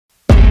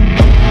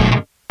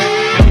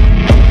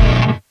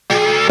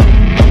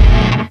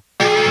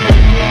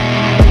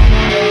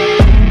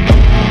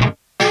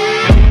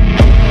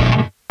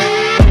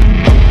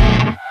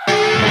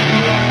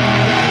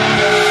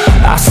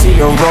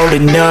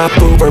Pulling up,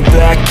 Uber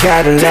black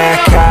Cadillac,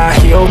 high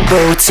heel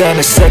boots and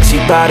a sexy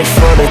body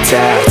full of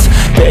tats.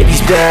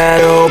 Baby's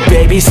bad, oh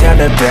baby's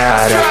hella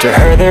bad. After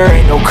her there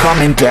ain't no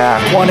coming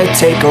back. Wanna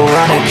take a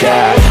run at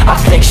that. I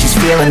think she's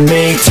feeling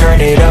me,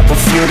 turn it up a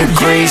few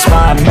degrees.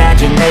 My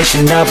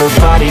imagination of her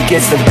body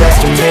gets the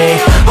best of me.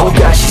 Oh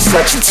gosh, she's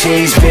such a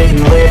tease,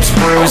 bitten lips,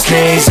 bruised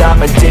knees.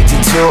 I'm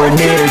addicted to her,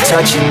 need her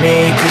touching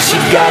me. Cause she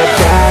got a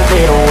bad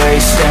little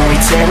waist, and we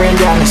tearing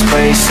down this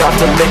place. Off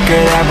the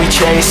liquor that we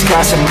chase,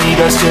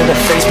 Casamigos to the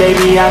face.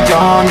 Baby, I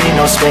don't need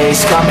no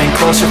space. Coming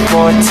closer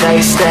for a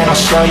taste, and I'll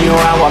show you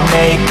how I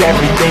make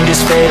everything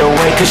just fade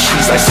away. Cause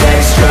she's like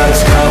sex,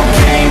 drugs,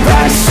 cocaine,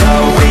 body so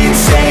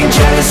insane.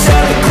 Jealous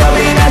of the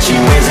clothing that she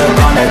wears up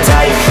on a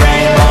tight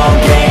frame. All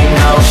game,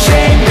 no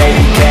shame,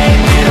 baby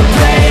came here to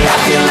play. I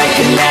feel like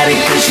an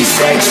addict cause she's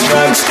sex,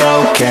 drugs,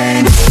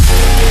 cocaine.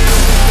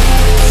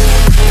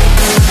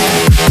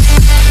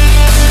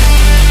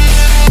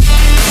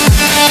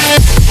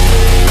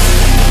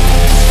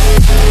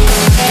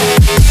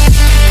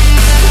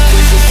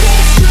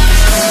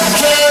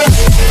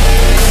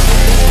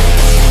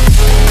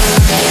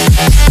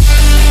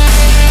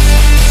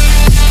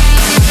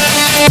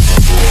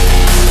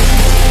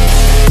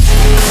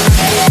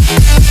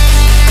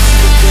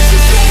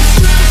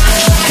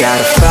 Got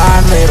a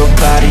fine little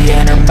body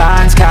and her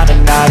mind's kinda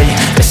naughty.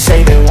 They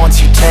say that once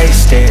you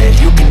taste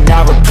it, you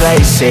cannot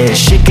replace it.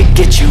 She could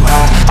get you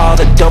high, all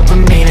the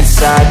dopamine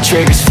inside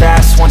triggers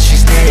fast once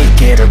she's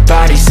naked. Her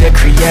body's a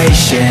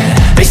creation.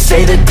 They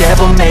say the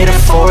devil made her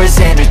for his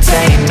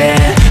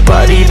entertainment,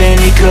 but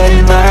even he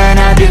couldn't learn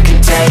how to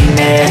contain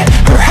it.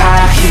 Her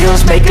high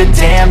heels make a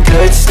damn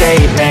good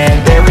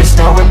statement. There is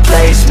no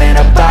replacement,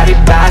 a body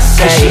by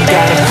Satan. She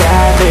got a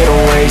bad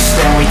little waist,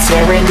 and we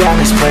tearing down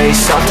this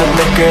place. Off the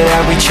liquor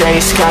that we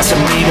chase,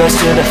 Casamigos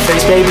to the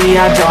face. Baby,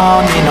 I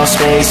don't need no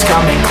space.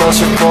 Coming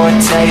closer for a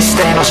taste,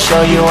 and I'll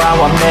show you how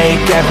I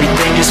make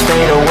everything just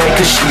fade away.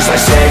 Cause she's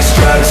like sex,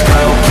 drugs,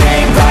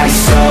 cocaine, body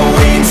so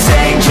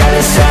insane.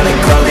 Jealous of the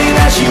clothing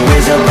that she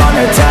wears up on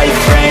her tight